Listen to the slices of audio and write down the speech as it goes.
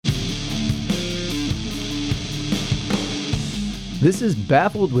This is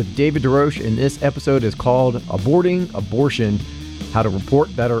Baffled with David DeRoche, and this episode is called Aborting Abortion, How to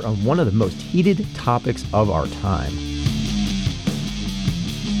Report Better on One of the Most Heated Topics of Our Time.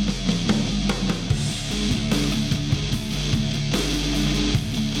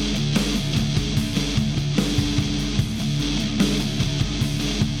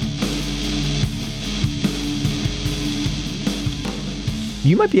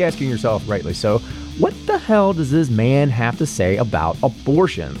 You might be asking yourself, rightly so, what the hell does this man have to say about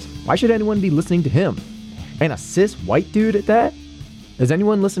abortions? Why should anyone be listening to him? And a cis white dude at that? Is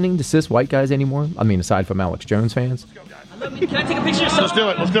anyone listening to cis white guys anymore? I mean, aside from Alex Jones fans? Can I take a picture of Let's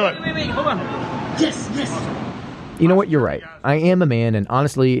do it. Wait, hold on. Yes. You know what? You're right. I am a man, and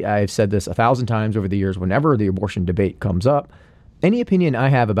honestly, I've said this 1,000 times over the years whenever the abortion debate comes up. Any opinion I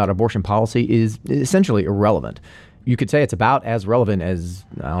have about abortion policy is essentially irrelevant. You could say it's about as relevant as,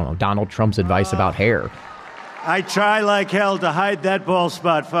 Donald Trump's advice about hair. I try like hell to hide that bald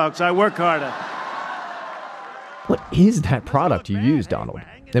spot, folks. I work harder. What is that product you use, Donald?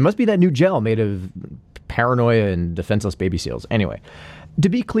 It must be that new gel made of paranoia and defenseless baby seals. Anyway, to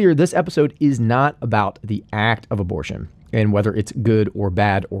be clear, this episode is not about the act of abortion and whether it's good or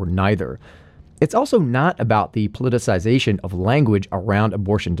bad or neither. It's also not about the politicization of language around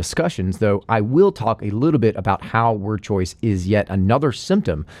abortion discussions, though I will talk a little bit about how word choice is yet another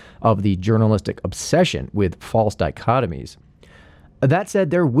symptom of the journalistic obsession with false dichotomies. That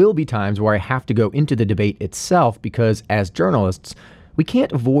said, there will be times where I have to go into the debate itself because, as journalists, we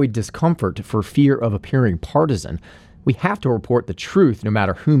can't avoid discomfort for fear of appearing partisan. We have to report the truth no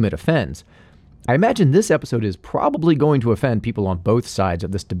matter whom it offends. I imagine this episode is probably going to offend people on both sides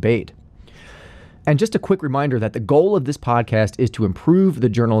of this debate. And just a quick reminder that the goal of this podcast is to improve the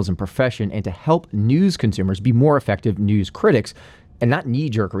journalism profession and to help news consumers be more effective news critics and not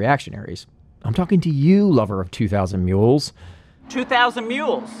knee-jerk reactionaries. I'm talking to you, lover of 2,000 Mules. 2,000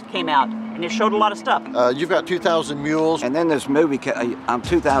 Mules came out, and it showed a lot of stuff. You've got 2,000 Mules. And then this movie,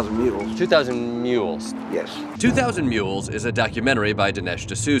 2,000 Mules. 2,000 Mules. Yes. 2,000 Mules is a documentary by Dinesh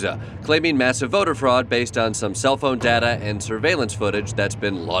D'Souza, claiming massive voter fraud based on some cell phone data and surveillance footage that's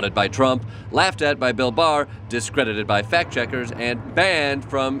been lauded by Trump, laughed at by Bill Barr, discredited by fact-checkers, and banned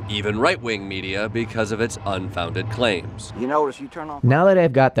from even right-wing media because of its unfounded claims. You notice you turn off... Now that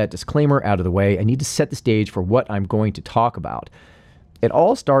I've got that disclaimer out of the way, I need to set the stage for what I'm going to talk about. It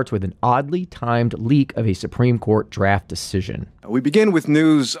all starts with an oddly timed leak of a Supreme Court draft decision. We begin with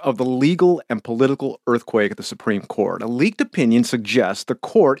news of the legal and political earthquake at the Supreme Court. A leaked opinion suggests the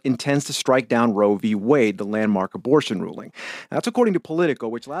court intends to strike down Roe v. Wade, the landmark abortion ruling. That's according to Politico,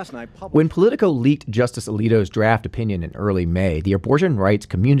 which last night published... When Politico leaked Justice Alito's draft opinion in early May, the abortion rights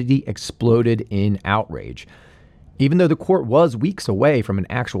community exploded in outrage. Even though the court was weeks away from an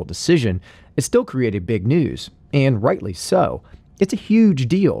actual decision, it still created big news, and rightly so. It's a huge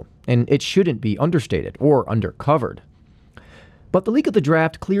deal, and it shouldn't be understated or undercovered. But the leak of the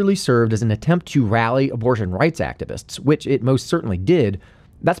draft clearly served as an attempt to rally abortion rights activists, which it most certainly did.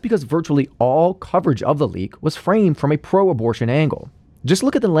 That's because virtually all coverage of the leak was framed from a pro-abortion angle. Just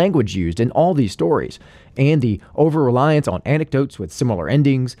look at the language used in all these stories, and the over-reliance on anecdotes with similar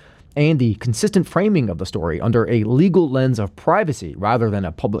endings, and the consistent framing of the story under a legal lens of privacy rather than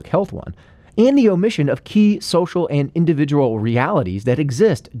a public health one, and the omission of key social and individual realities that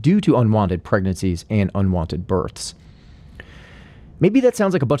exist due to unwanted pregnancies and unwanted births. Maybe that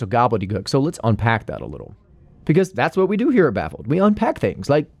sounds like a bunch of gobbledygook, so let's unpack that a little. Because that's what we do here at Baffled. We unpack things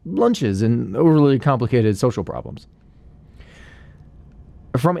like lunches and overly complicated social problems.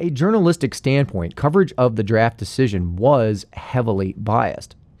 From a journalistic standpoint, coverage of the draft decision was heavily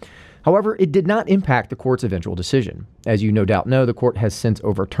biased. However, it did not impact the court's eventual decision. As you no doubt know, the court has since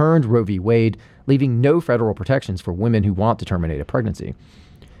overturned Roe v. Wade, leaving no federal protections for women who want to terminate a pregnancy.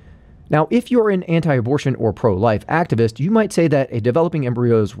 Now, if you're an anti-abortion or pro-life activist, you might say that a developing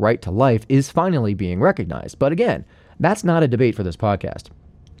embryo's right to life is finally being recognized. But again, that's not a debate for this podcast.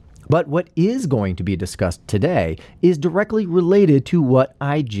 But what is going to be discussed today is directly related to what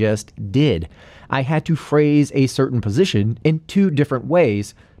I just did. I had to phrase a certain position in two different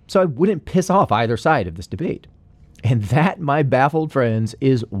ways so I wouldn't piss off either side of this debate. And that, my baffled friends,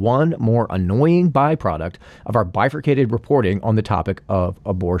 is one more annoying byproduct of our bifurcated reporting on the topic of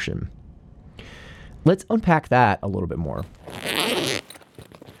abortion. Let's unpack that a little bit more.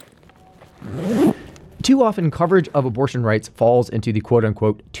 Too often, coverage of abortion rights falls into the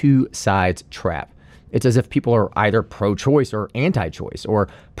quote-unquote two sides trap. It's as if people are either pro-choice or anti-choice, or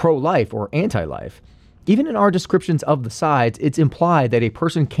pro-life or anti-life. Even in our descriptions of the sides, it's implied that a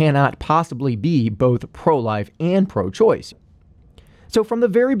person cannot possibly be both pro-life and pro-choice. So from the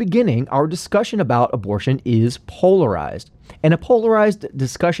very beginning, our discussion about abortion is polarized. And a polarized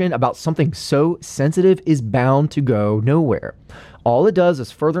discussion about something so sensitive is bound to go nowhere. All it does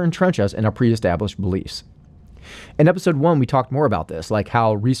is further entrench us in our pre-established beliefs. In episode 1, we talked more about this, like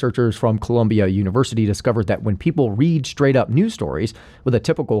how researchers from Columbia University discovered that when people read straight-up news stories with a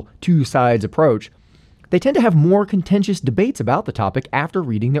typical two-sides approach, they tend to have more contentious debates about the topic after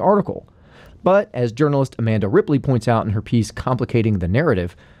reading the article. But as journalist Amanda Ripley points out in her piece Complicating the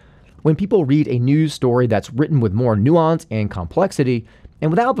Narrative, when people read a news story that's written with more nuance and complexity,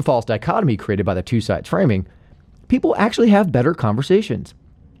 and without the false dichotomy created by the two-sides framing, people actually have better conversations.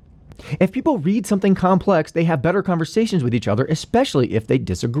 If people read something complex, they have better conversations with each other, especially if they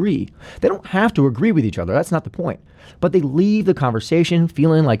disagree. They don't have to agree with each other, that's not the point. But they leave the conversation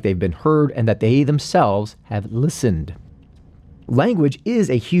feeling like they've been heard and that they themselves have listened. Language is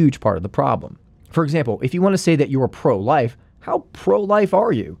a huge part of the problem. For example, if you want to say that you are pro-life, how pro-life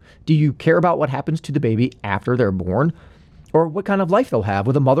are you? Do you care about what happens to the baby after they're born? Or what kind of life they'll have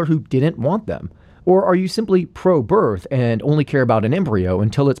with a mother who didn't want them? Or are you simply pro-birth and only care about an embryo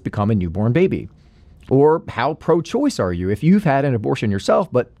until it's become a newborn baby? Or how pro-choice are you if you've had an abortion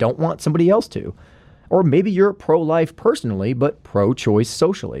yourself but don't want somebody else to? Or maybe you're pro-life personally but pro-choice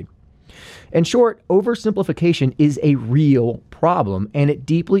socially. In short, oversimplification is a real problem, and it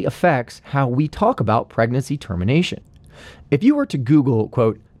deeply affects how we talk about pregnancy termination. If you were to Google,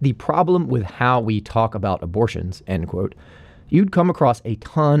 quote, the problem with how we talk about abortions, end quote, you'd come across a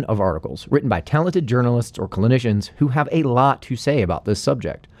ton of articles written by talented journalists or clinicians who have a lot to say about this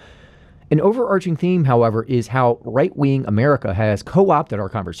subject. An overarching theme, however, is how right-wing America has co-opted our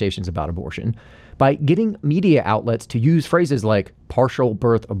conversations about abortion by getting media outlets to use phrases like partial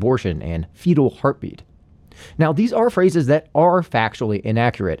birth abortion and fetal heartbeat. Now, these are phrases that are factually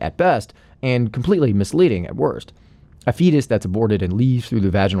inaccurate at best and completely misleading at worst. A fetus that's aborted and leaves through the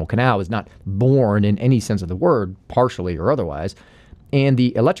vaginal canal is not born in any sense of the word, partially or otherwise, and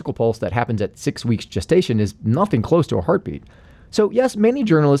the electrical pulse that happens at 6 weeks gestation is nothing close to a heartbeat. So yes, many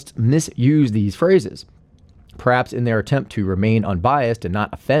journalists misuse these phrases. Perhaps in their attempt to remain unbiased and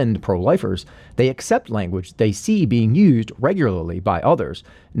not offend pro-lifers, they accept language they see being used regularly by others,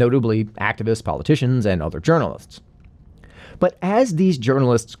 notably activists, politicians, and other journalists. But as these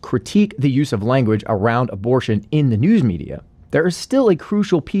journalists critique the use of language around abortion in the news media, there is still a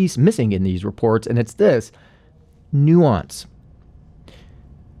crucial piece missing in these reports, and it's this: nuance.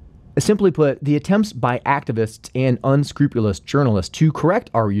 Simply put, the attempts by activists and unscrupulous journalists to correct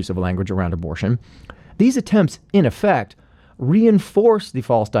our use of language around abortion, these attempts, in effect, reinforce the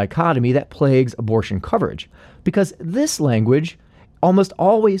false dichotomy that plagues abortion coverage, because this language almost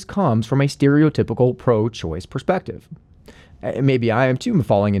always comes from a stereotypical pro-choice perspective. Maybe I am too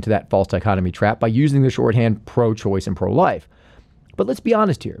falling into that false dichotomy trap by using the shorthand pro-choice and pro-life. But let's be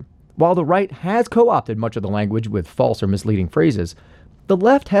honest here. While the right has co-opted much of the language with false or misleading phrases, the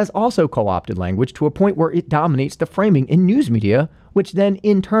left has also co-opted language to a point where it dominates the framing in news media, which then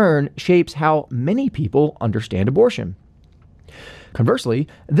in turn shapes how many people understand abortion. Conversely,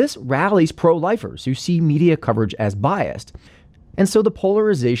 this rallies pro-lifers who see media coverage as biased, and so the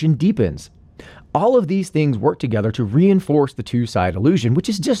polarization deepens. All of these things work together to reinforce the two-side illusion, which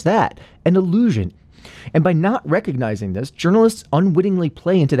is just that, an illusion. And by not recognizing this, journalists unwittingly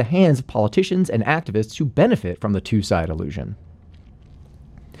play into the hands of politicians and activists who benefit from the two-side illusion.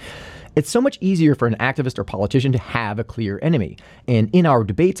 It's so much easier for an activist or politician to have a clear enemy. And in our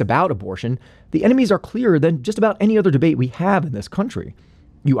debates about abortion, the enemies are clearer than just about any other debate we have in this country.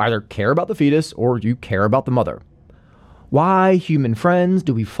 You either care about the fetus or you care about the mother. Why, human friends,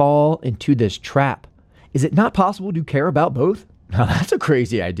 do we fall into this trap? Is it not possible to care about both? Now that's a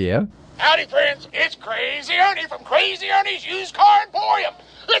crazy idea. Howdy, friends. It's Crazy Ernie from Crazy Ernie's Used Car Emporium.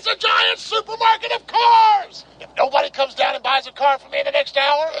 It's a giant supermarket of cars. If nobody comes down and buys a car from me in the next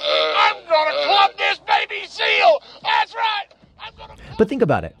hour, I'm going to club this baby seal. That's right. But think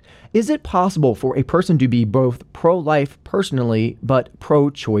about it. Is it possible for a person to be both pro-life personally but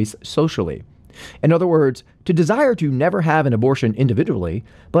pro-choice socially? In other words, to desire to never have an abortion individually,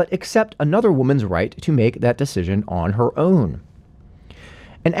 but accept another woman's right to make that decision on her own.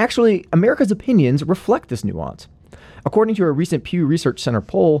 And actually, America's opinions reflect this nuance. According to a recent Pew Research Center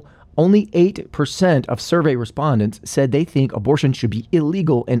poll, only 8% of survey respondents said they think abortion should be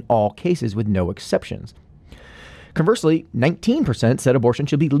illegal in all cases with no exceptions. Conversely, 19% said abortion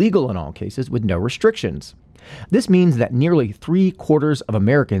should be legal in all cases with no restrictions. This means that nearly 3/4 of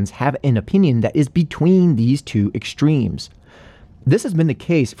Americans have an opinion that is between these two extremes. This has been the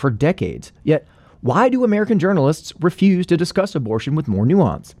case for decades, yet why do American journalists refuse to discuss abortion with more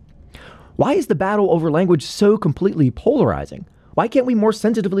nuance? Why is the battle over language so completely polarizing? Why can't we more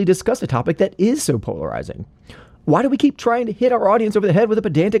sensitively discuss a topic that is so polarizing? Why do we keep trying to hit our audience over the head with a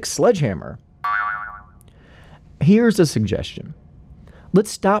pedantic sledgehammer? Here's a suggestion.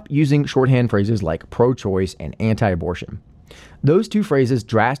 Let's stop using shorthand phrases like pro-choice and anti-abortion. Those two phrases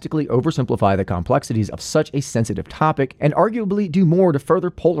drastically oversimplify the complexities of such a sensitive topic and arguably do more to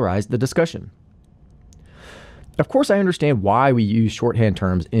further polarize the discussion. Of course, I understand why we use shorthand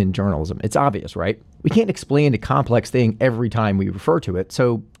terms in journalism. It's obvious, right? We can't explain a complex thing every time we refer to it,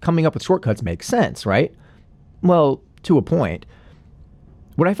 so coming up with shortcuts makes sense, right? Well, to a point.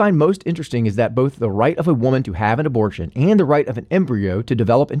 What I find most interesting is that both the right of a woman to have an abortion and the right of an embryo to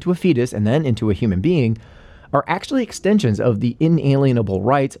develop into a fetus and then into a human being are actually extensions of the inalienable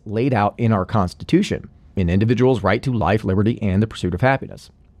rights laid out in our Constitution, an individual's right to life, liberty, and the pursuit of happiness.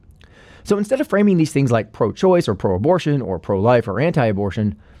 So instead of framing these things like pro-choice or pro-abortion or pro-life or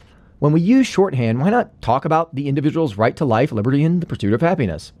anti-abortion, when we use shorthand, why not talk about the individual's right to life, liberty, and the pursuit of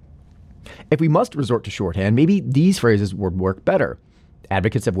happiness? If we must resort to shorthand, maybe these phrases would work better.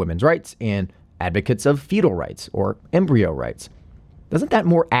 Advocates of women's rights and advocates of fetal rights or embryo rights. Doesn't that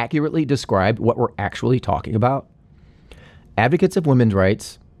more accurately describe what we're actually talking about? Advocates of women's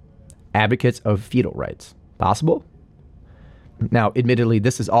rights, advocates of fetal rights. Possible? Now, admittedly,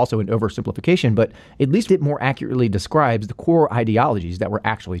 this is also an oversimplification, but at least it more accurately describes the core ideologies that we're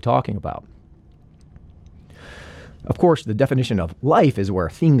actually talking about. Of course, the definition of life is where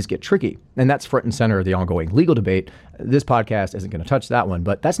things get tricky, and that's front and center of the ongoing legal debate. This podcast isn't going to touch that one,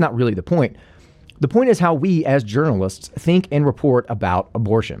 but that's not really the point. The point is how we, as journalists, think and report about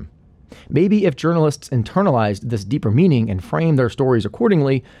abortion. Maybe if journalists internalized this deeper meaning and framed their stories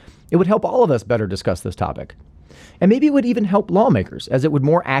accordingly, it would help all of us better discuss this topic. And maybe it would even help lawmakers, as it would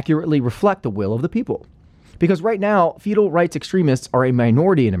more accurately reflect the will of the people. Because right now, fetal rights extremists are a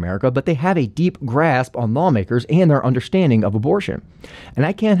minority in America, but they have a deep grasp on lawmakers and their understanding of abortion. And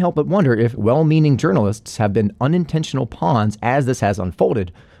I can't help but wonder if well-meaning journalists have been unintentional pawns as this has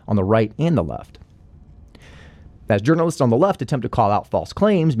unfolded on the right and the left. As journalists on the left attempt to call out false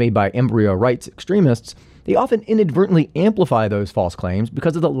claims made by embryo rights extremists, they often inadvertently amplify those false claims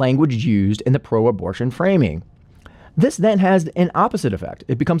because of the language used in the pro-abortion framing. This then has an opposite effect.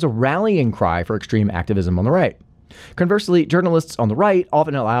 It becomes a rallying cry for extreme activism on the right. Conversely, journalists on the right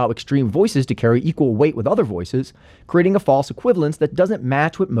often allow extreme voices to carry equal weight with other voices, creating a false equivalence that doesn't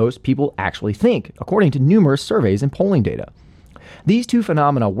match what most people actually think, according to numerous surveys and polling data. These two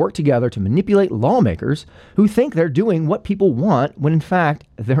phenomena work together to manipulate lawmakers who think they're doing what people want when in fact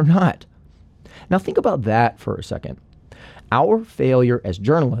they're not. Now think about that for a second. Our failure as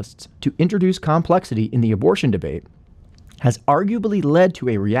journalists to introduce complexity in the abortion debate has arguably led to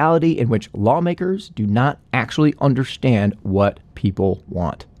a reality in which lawmakers do not actually understand what people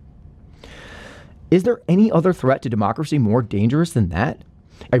want. Is there any other threat to democracy more dangerous than that?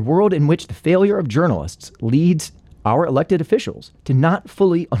 A world in which the failure of journalists leads our elected officials to not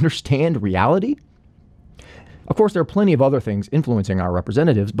fully understand reality? Of course, there are plenty of other things influencing our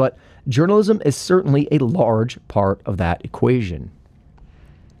representatives, but journalism is certainly a large part of that equation.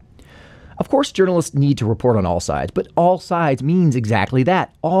 Of course, journalists need to report on all sides, but all sides means exactly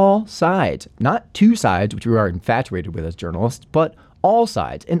that. All sides. Not two sides, which we are infatuated with as journalists, but all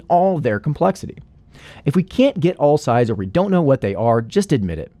sides in all of their complexity. If we can't get all sides or we don't know what they are, just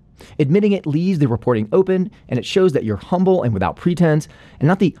admit it. Admitting it leaves the reporting open, and it shows that you're humble and without pretense, and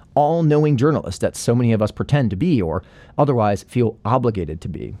not the all-knowing journalist that so many of us pretend to be or otherwise feel obligated to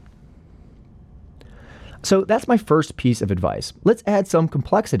be. So that's my first piece of advice. Let's add some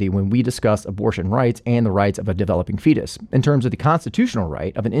complexity when we discuss abortion rights and the rights of a developing fetus in terms of the constitutional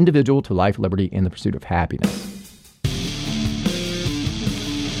right of an individual to life, liberty, and the pursuit of happiness.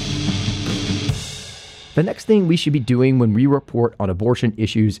 The next thing we should be doing when we report on abortion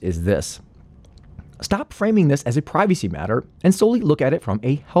issues is this. Stop framing this as a privacy matter and solely look at it from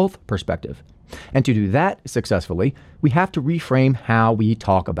a health perspective. And to do that successfully, we have to reframe how we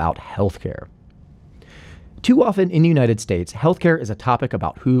talk about healthcare. Too often in the United States, healthcare is a topic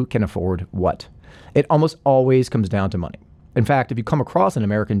about who can afford what. It almost always comes down to money. In fact, if you come across an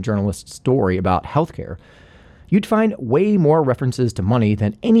American journalist's story about healthcare, you'd find way more references to money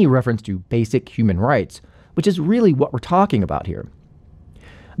than any reference to basic human rights, which is really what we're talking about here.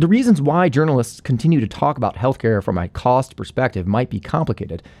 The reasons why journalists continue to talk about healthcare from a cost perspective might be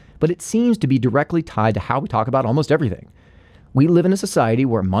complicated, but it seems to be directly tied to how we talk about almost everything. We live in a society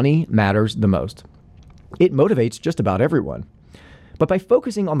where money matters the most. It motivates just about everyone. But by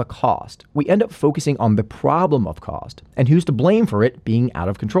focusing on the cost, we end up focusing on the problem of cost and who's to blame for it being out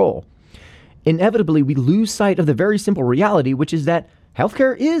of control. Inevitably, we lose sight of the very simple reality, which is that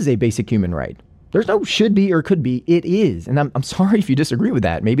healthcare is a basic human right. There's no should be or could be. It is. And I'm sorry if you disagree with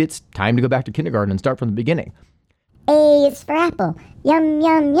that. Maybe it's time to go back to kindergarten and start from the beginning. A is for apple. Yum,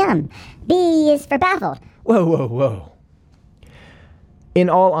 yum, yum. B is for baffled. Whoa, whoa, whoa. In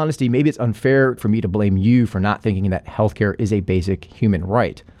all honesty, maybe it's unfair for me to blame you for not thinking that healthcare is a basic human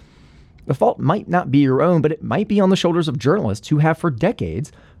right. The fault might not be your own, but it might be on the shoulders of journalists who have for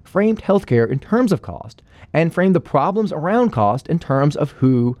decades framed healthcare in terms of cost and framed the problems around cost in terms of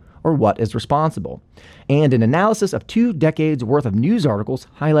who or what is responsible. And an analysis of 2 decades worth of news articles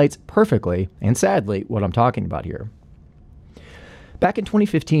highlights perfectly and sadly what I'm talking about here. Back in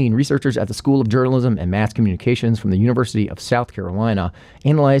 2015, researchers at the School of Journalism and Mass Communications from the University of South Carolina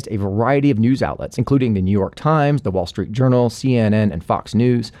analyzed a variety of news outlets, including the New York Times, the Wall Street Journal, CNN, and Fox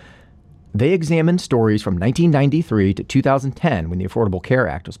News. They examined stories from 1993 to 2010 when the Affordable Care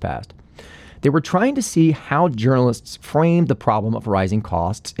Act was passed. They were trying to see how journalists framed the problem of rising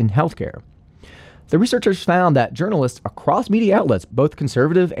costs in healthcare. The researchers found that journalists across media outlets, both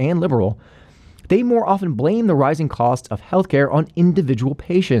conservative and liberal, they more often blame the rising costs of healthcare on individual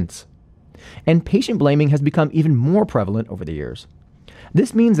patients. And patient blaming has become even more prevalent over the years.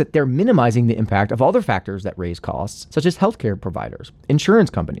 This means that they're minimizing the impact of other factors that raise costs, such as healthcare providers, insurance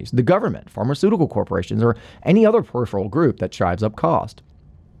companies, the government, pharmaceutical corporations, or any other peripheral group that drives up cost.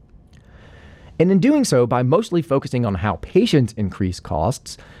 And in doing so, by mostly focusing on how patients increase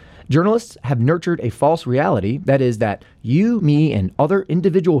costs, journalists have nurtured a false reality, that is that you, me, and other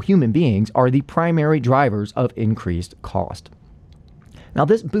individual human beings are the primary drivers of increased cost. Now,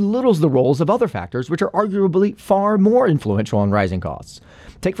 this belittles the roles of other factors which are arguably far more influential in rising costs.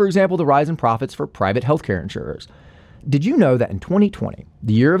 Take, for example, the rise in profits for private healthcare insurers. Did you know that in 2020,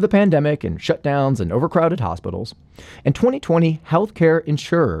 the year of the pandemic and shutdowns and overcrowded hospitals, in 2020, healthcare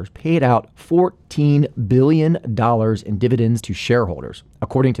insurers paid out $14 billion in dividends to shareholders,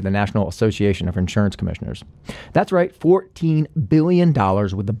 according to the National Association of Insurance Commissioners. That's right, $14 billion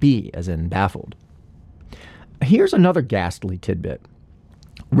with a B, as in baffled. Here's another ghastly tidbit.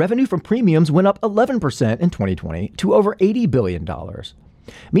 Revenue from premiums went up 11% in 2020 to over $80 billion.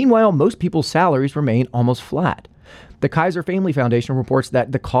 Meanwhile, most people's salaries remain almost flat. The Kaiser Family Foundation reports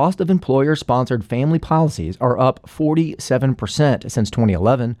that the cost of employer-sponsored family policies are up 47% since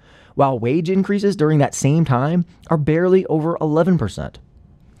 2011, while wage increases during that same time are barely over 11%.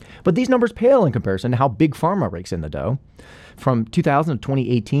 But these numbers pale in comparison to how Big Pharma rakes in the dough. From 2000 to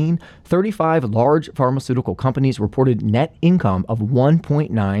 2018, 35 large pharmaceutical companies reported net income of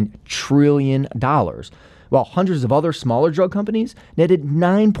 $1.9 trillion, while hundreds of other smaller drug companies netted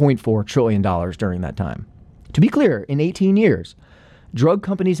 $9.4 trillion during that time. To be clear, in 18 years, drug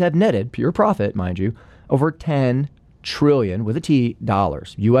companies have netted, pure profit, mind you, over 10 trillion with a T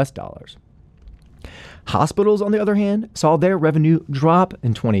dollars, US dollars. Hospitals, on the other hand, saw their revenue drop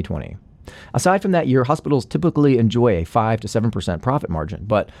in 2020. Aside from that year, hospitals typically enjoy a 5 to 7% profit margin,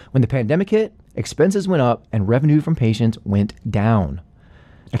 but when the pandemic hit, expenses went up and revenue from patients went down.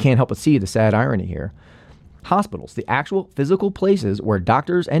 I can't help but see the sad irony here. Hospitals, the actual physical places where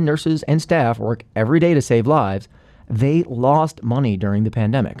doctors and nurses and staff work every day to save lives, they lost money during the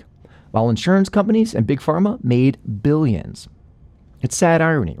pandemic, while insurance companies and Big Pharma made billions. It's sad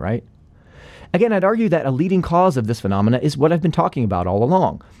irony, right? Again, I'd argue that a leading cause of this phenomena is what I've been talking about all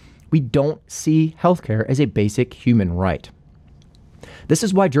along. We don't see healthcare as a basic human right. This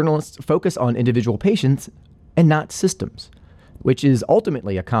is why journalists focus on individual patients and not systems, which is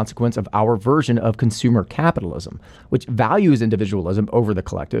ultimately a consequence of our version of consumer capitalism, which values individualism over the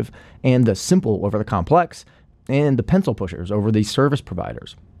collective and the simple over the complex and the pencil pushers over the service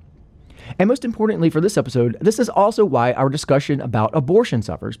providers. And most importantly for this episode, this is also why our discussion about abortion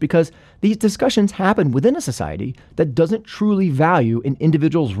suffers, because these discussions happen within a society that doesn't truly value an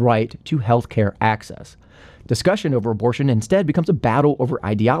individual's right to healthcare access. Discussion over abortion instead becomes a battle over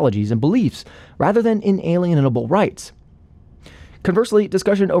ideologies and beliefs rather than inalienable rights. Conversely,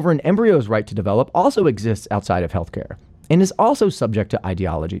 discussion over an embryo's right to develop also exists outside of healthcare and is also subject to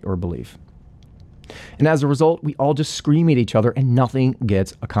ideology or belief. And as a result, we all just scream at each other and nothing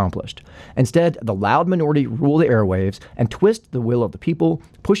gets accomplished. Instead, the loud minority rule the airwaves and twist the will of the people,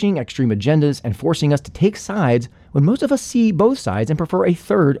 pushing extreme agendas and forcing us to take sides when most of us see both sides and prefer a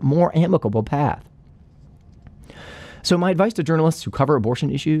third, more amicable path. So my advice to journalists who cover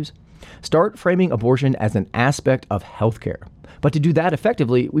abortion issues, start framing abortion as an aspect of healthcare. But to do that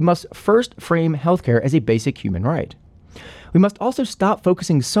effectively, we must first frame healthcare as a basic human right. We must also stop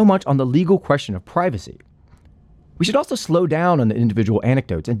focusing so much on the legal question of privacy. We should also slow down on the individual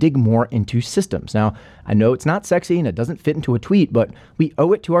anecdotes and dig more into systems. Now, I know it's not sexy and it doesn't fit into a tweet, but we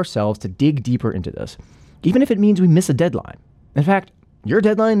owe it to ourselves to dig deeper into this, even if it means we miss a deadline. In fact, your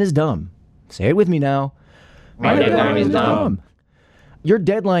deadline is dumb. Say it with me now. My deadline is dumb. Your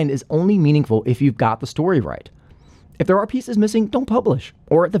deadline is only meaningful if you've got the story right. If there are pieces missing, don't publish.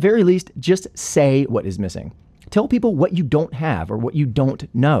 Or at the very least, just say what is missing. Tell people what you don't have or what you don't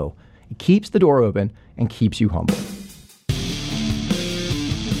know. It keeps the door open and keeps you humble.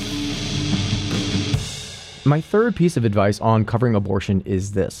 My third piece of advice on covering abortion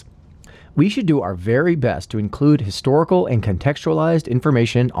is this. We should do our very best to include historical and contextualized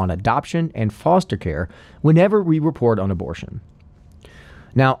information on adoption and foster care whenever we report on abortion.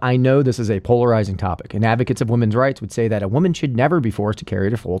 Now, I know this is a polarizing topic, and advocates of women's rights would say that a woman should never be forced to carry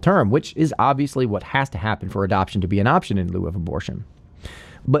to full term, which is obviously what has to happen for adoption to be an option in lieu of abortion.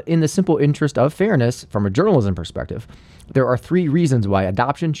 But in the simple interest of fairness, from a journalism perspective, there are 3 reasons why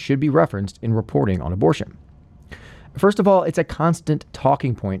adoption should be referenced in reporting on abortion. First of all, it's a constant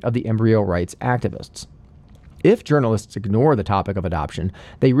talking point of the embryo rights activists. If journalists ignore the topic of adoption,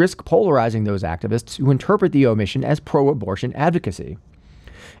 they risk polarizing those activists who interpret the omission as pro-abortion advocacy.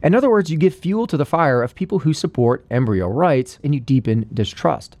 In other words, you give fuel to the fire of people who support embryo rights, and you deepen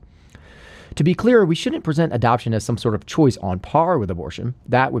distrust. To be clear, we shouldn't present adoption as some sort of choice on par with abortion.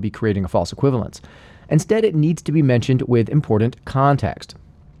 That would be creating a false equivalence. Instead, it needs to be mentioned with important context.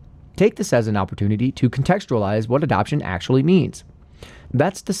 Take this as an opportunity to contextualize what adoption actually means.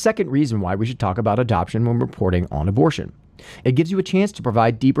 That's the second reason why we should talk about adoption when reporting on abortion. It gives you a chance to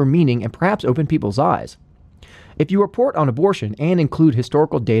provide deeper meaning and perhaps open people's eyes. If you report on abortion and include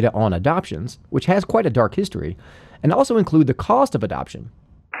historical data on adoptions, which has quite a dark history, and also include the cost of adoption, news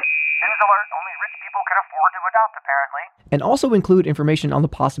alert, only rich people can afford to adopt, apparently, and also include information on the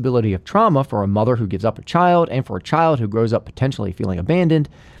possibility of trauma for a mother who gives up a child and for a child who grows up potentially feeling abandoned,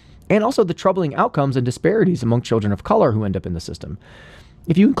 and also the troubling outcomes and disparities among children of color who end up in the system.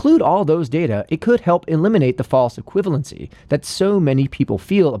 If you include all those data, it could help eliminate the false equivalency that so many people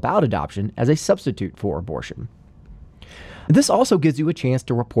feel about adoption as a substitute for abortion. This also gives you a chance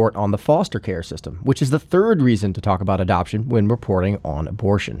to report on the foster care system, which is the third reason to talk about adoption when reporting on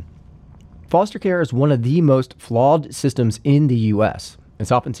abortion. Foster care is one of the most flawed systems in the U.S.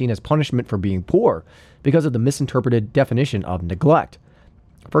 It's often seen as punishment for being poor because of the misinterpreted definition of neglect.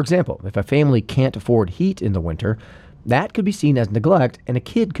 For example, if a family can't afford heat in the winter, that could be seen as neglect and a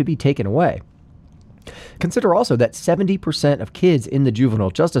kid could be taken away. Consider also that 70% of kids in the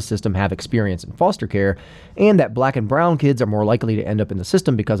juvenile justice system have experience in foster care, and that black and brown kids are more likely to end up in the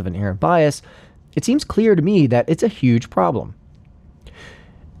system because of inherent bias. It seems clear to me that it's a huge problem.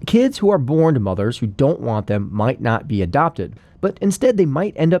 Kids who are born to mothers who don't want them might not be adopted, but instead they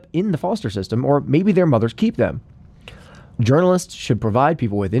might end up in the foster system, or maybe their mothers keep them. Journalists should provide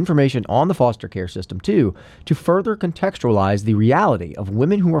people with information on the foster care system, too, to further contextualize the reality of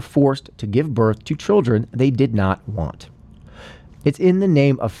women who are forced to give birth to children they did not want. It's in the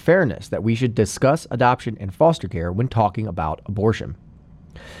name of fairness that we should discuss adoption and foster care when talking about abortion.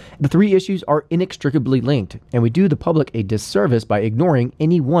 The 3 issues are inextricably linked, and we do the public a disservice by ignoring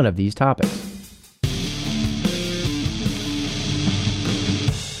any one of these topics.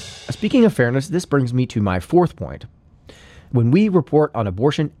 Speaking of fairness, this brings me to my 4th point. When we report on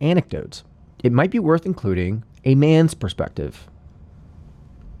abortion anecdotes, it might be worth including a man's perspective.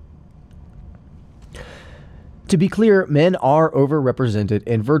 To be clear, men are overrepresented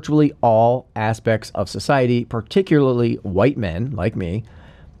in virtually all aspects of society, particularly white men like me,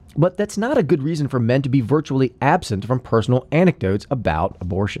 but that's not a good reason for men to be virtually absent from personal anecdotes about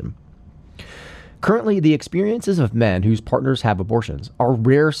abortion. Currently, the experiences of men whose partners have abortions are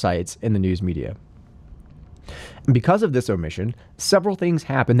rare sights in the news media. Because of this omission, several things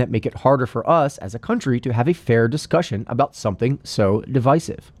happen that make it harder for us as a country to have a fair discussion about something so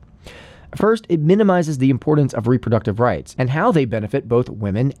divisive. First, it minimizes the importance of reproductive rights and how they benefit both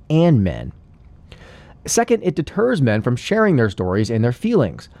women and men. Second, it deters men from sharing their stories and their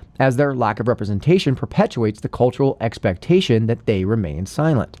feelings, as their lack of representation perpetuates the cultural expectation that they remain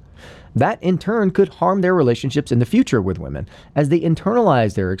silent. That, in turn, could harm their relationships in the future with women, as they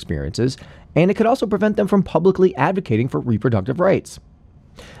internalize their experiences, and it could also prevent them from publicly advocating for reproductive rights.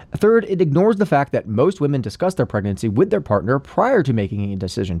 Third, it ignores the fact that most women discuss their pregnancy with their partner prior to making a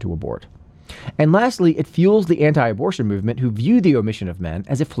decision to abort. And lastly, it fuels the anti-abortion movement who view the omission of men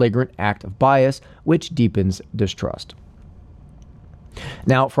as a flagrant act of bias, which deepens distrust.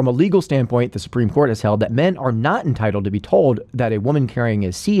 Now, from a legal standpoint, the Supreme Court has held that men are not entitled to be told that a woman carrying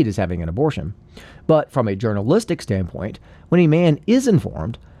a seed is having an abortion. But from a journalistic standpoint, when a man is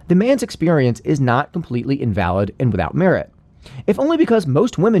informed, the man's experience is not completely invalid and without merit, if only because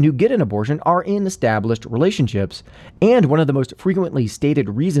most women who get an abortion are in established relationships, and one of the most frequently stated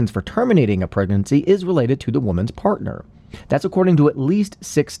reasons for terminating a pregnancy is related to the woman's partner. That's according to at least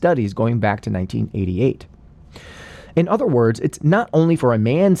 6 studies going back to 1988. In other words, it's not only for a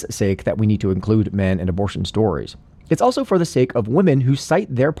man's sake that we need to include men in abortion stories. It's also for the sake of women who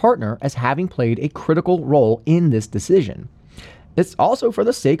cite their partner as having played a critical role in this decision. It's also for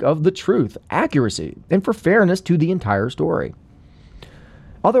the sake of the truth, accuracy, and for fairness to the entire story.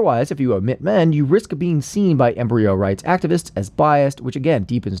 Otherwise, if you omit men, you risk being seen by embryo rights activists as biased, which again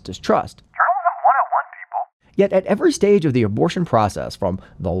deepens distrust. Journalism 101, people. Yet at every stage of the abortion process, from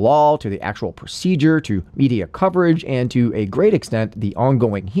the law to the actual procedure to media coverage and to a great extent the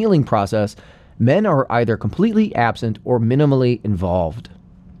ongoing healing process, men are either completely absent or minimally involved.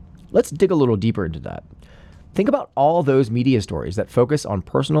 Let's dig a little deeper into that. Think about all those media stories that focus on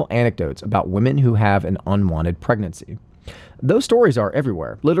personal anecdotes about women who have an unwanted pregnancy. Those stories are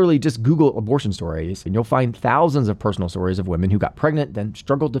everywhere. Literally just Google abortion stories and you'll find thousands of personal stories of women who got pregnant then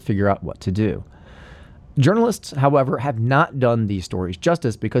struggled to figure out what to do. Journalists, however, have not done these stories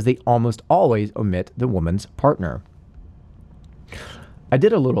justice because they almost always omit the woman's partner. I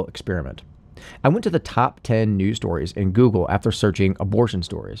did a little experiment. I went to the top 10 news stories in Google after searching abortion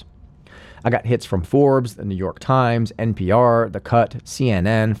stories. I got hits from Forbes, the New York Times, NPR, The Cut,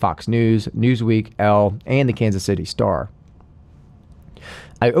 CNN, Fox News, Newsweek, Elle, and the Kansas City Star.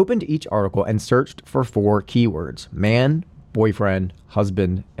 I opened each article and searched for 4 keywords: man, boyfriend,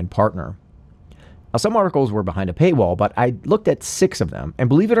 husband, and partner. Now, some articles were behind a paywall, but I looked at 6 of them, and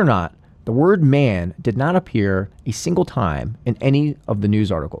believe it or not, the word man did not appear a single time in any of the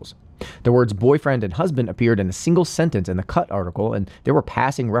news articles. The words boyfriend and husband appeared in a single sentence in the Cut article, and there were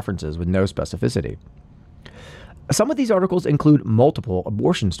passing references with no specificity. Some of these articles include multiple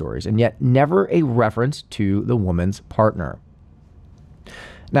abortion stories, and yet never a reference to the woman's partner.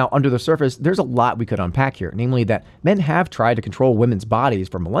 Now, under the surface, there's a lot we could unpack here, namely that men have tried to control women's bodies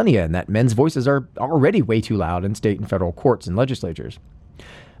for millennia, and that men's voices are already way too loud in state and federal courts and legislatures.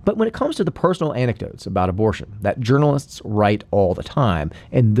 But when it comes to the personal anecdotes about abortion that journalists write all the time,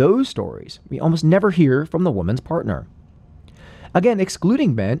 in those stories, we almost never hear from the woman's partner. Again,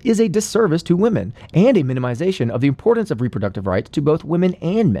 excluding men is a disservice to women and a minimization of the importance of reproductive rights to both women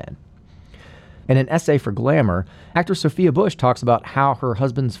and men. In an essay for Glamour, actress Sophia Bush talks about how her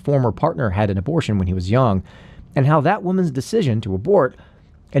husband's former partner had an abortion when he was young, and how that woman's decision to abort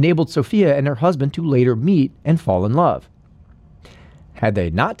enabled Sophia and her husband to later meet and fall in love. Had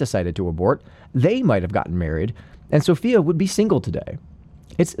they not decided to abort, they might have gotten married, and Sophia would be single today.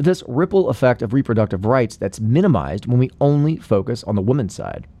 It's this ripple effect of reproductive rights that's minimized when we only focus on the woman's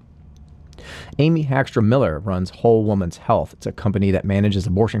side. Amy Hagstrom Miller runs Whole Woman's Health. It's a company that manages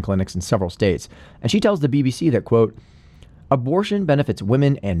abortion clinics in several states, and she tells the BBC that, quote, abortion benefits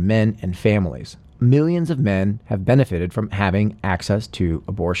women and men and families. Millions of men have benefited from having access to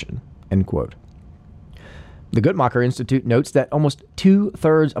abortion, end quote. The Guttmacher Institute notes that almost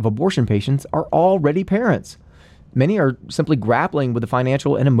 2/3 of abortion patients are already parents. Many are simply grappling with the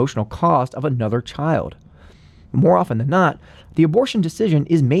financial and emotional cost of another child. More often than not, the abortion decision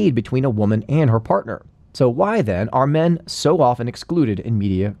is made between a woman and her partner. So why then are men so often excluded in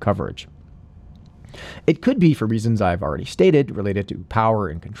media coverage? It could be for reasons I've already stated related to power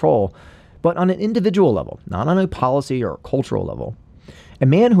and control, but on an individual level, not on a policy or cultural level. A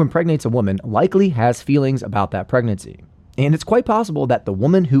man who impregnates a woman likely has feelings about that pregnancy, and it's quite possible that the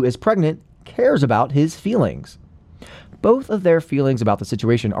woman who is pregnant cares about his feelings. Both of their feelings about the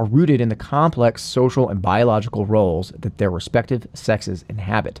situation are rooted in the complex social and biological roles that their respective sexes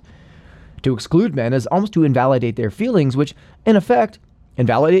inhabit. To exclude men is almost to invalidate their feelings, which, in effect,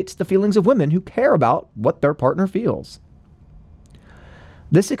 invalidates the feelings of women who care about what their partner feels.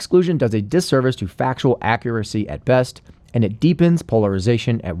 This exclusion does a disservice to factual accuracy at best, and it deepens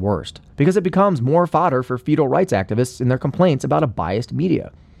polarization at worst, because it becomes more fodder for fetal rights activists in their complaints about a biased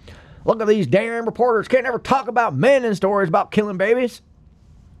media. Look at these damn reporters, can't ever talk about men in stories about killing babies.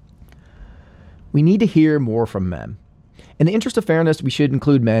 We need to hear more from men. In the interest of fairness, we should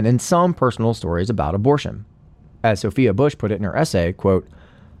include men in some personal stories about abortion. As Sophia Bush put it in her essay, quote,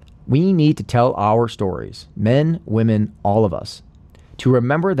 we need to tell our stories, men, women, all of us, to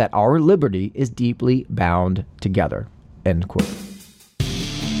remember that our liberty is deeply bound together, end quote.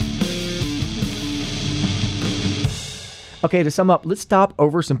 Okay, to sum up, let's stop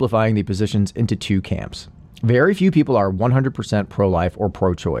oversimplifying the positions into 2 camps. Very few people are 100% pro-life or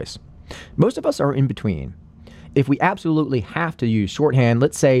pro-choice. Most of us are in between. If we absolutely have to use shorthand,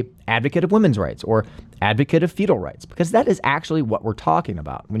 let's say advocate of women's rights or advocate of fetal rights, because that is actually what we're talking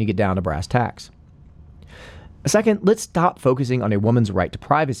about when you get down to brass tacks. Second, let's stop focusing on a woman's right to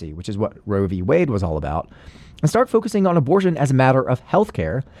privacy, which is what Roe v. Wade was all about, and start focusing on abortion as a matter of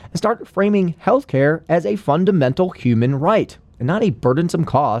healthcare, and start framing healthcare as a fundamental human right and not a burdensome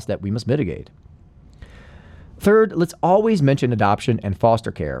cost that we must mitigate. Third, let's always mention adoption and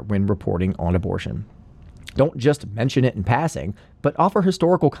foster care when reporting on abortion. Don't just mention it in passing, but offer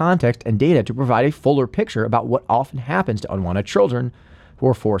historical context and data to provide a fuller picture about what often happens to unwanted children who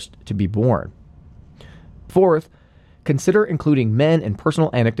are forced to be born. Fourth, consider including men in personal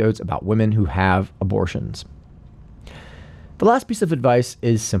anecdotes about women who have abortions. The last piece of advice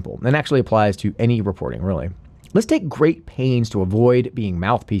is simple and actually applies to any reporting, really. Let's take great pains to avoid being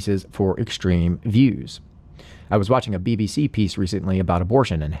mouthpieces for extreme views. I was watching a BBC piece recently about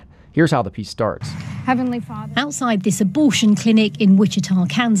abortion, and here's how the piece starts. Heavenly Father. Outside this abortion clinic in Wichita,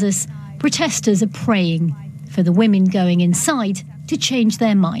 Kansas, protesters are praying for the women going inside to change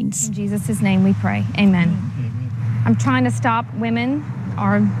their minds. In Jesus' name we pray. Amen. I'm trying to stop women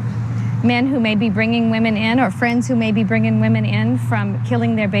or men who may be bringing women in or friends who may be bringing women in from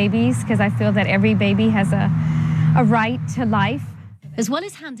killing their babies, because I feel that every baby has a right to life. As well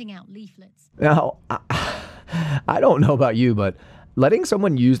as handing out leaflets. Now, I don't know about you, but letting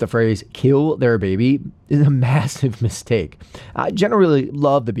someone use the phrase kill their baby is a massive mistake. I generally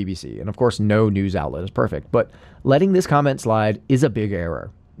love the BBC, and of course no news outlet is perfect, but letting this comment slide is a big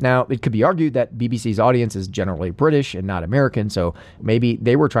error. Now, it could be argued that BBC's audience is generally British and not American, so maybe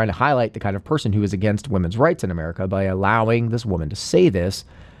they were trying to highlight the kind of person who is against women's rights in America by allowing this woman to say this.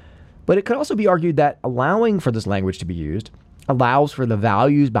 But it could also be argued that allowing for this language to be used allows for the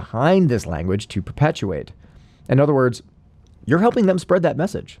values behind this language to perpetuate. In other words, you're helping them spread that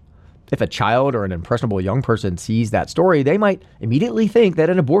message. If a child or an impressionable young person sees that story, they might immediately think that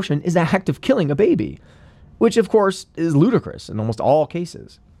an abortion is an act of killing a baby, which of course is ludicrous in almost all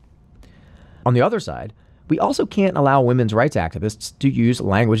cases. On the other side, we also can't allow women's rights activists to use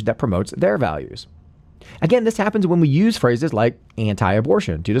language that promotes their values. Again, this happens when we use phrases like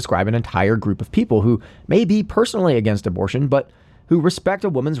anti-abortion to describe an entire group of people who may be personally against abortion, but who respect a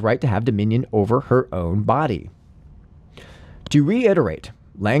woman's right to have dominion over her own body. To reiterate,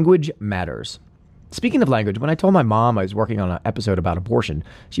 language matters. Speaking of language, when I told my mom I was working on an episode about abortion,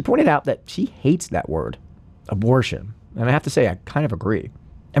 she pointed out that she hates that word, abortion. And I have to say, I kind of agree.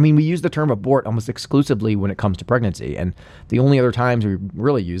 I mean, we use the term abort almost exclusively when it comes to pregnancy, and the only other times we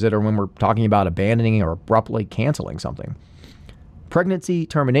really use it are when we're talking about abandoning or abruptly canceling something. Pregnancy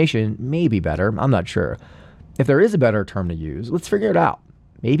termination may be better, I'm not sure. If there is a better term to use, let's figure it out.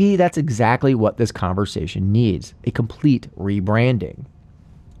 Maybe that's exactly what this conversation needs, a complete rebranding.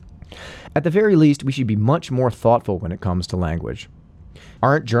 At the very least, we should be much more thoughtful when it comes to language.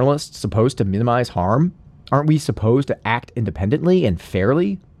 Aren't journalists supposed to minimize harm? Aren't we supposed to act independently and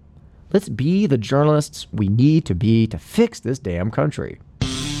fairly? Let's be the journalists we need to be to fix this damn country.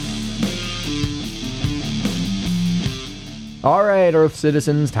 All right, Earth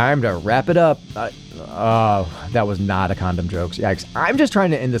citizens, time to wrap it up. That was not a condom joke. Yikes. I'm just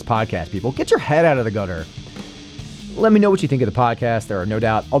trying to end this podcast, people. Get your head out of the gutter. Let me know what you think of the podcast. There are no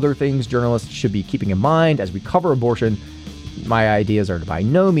doubt other things journalists should be keeping in mind as we cover abortion. My ideas are by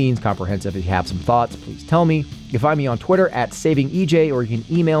no means comprehensive. If you have some thoughts, please tell me. You can find me on Twitter at SavingEJ, or you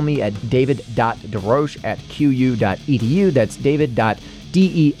can email me at david.deroche@qu.edu. That's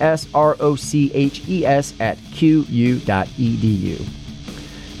david.desroches@qu.edu.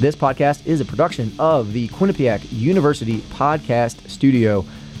 This podcast is a production of the Quinnipiac University Podcast Studio.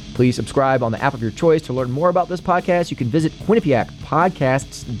 Please subscribe on the app of your choice. To learn more about this podcast, you can visit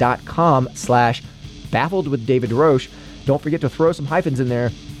quinnipiacpodcasts.com/baffledwithdavidderoche. Don't forget to throw some hyphens in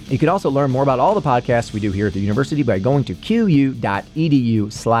there. You can also learn more about all the podcasts we do here at the university by going to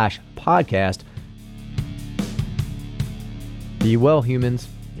qu.edu/podcast. Be well, humans.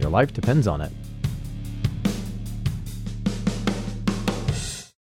 Your life depends on it.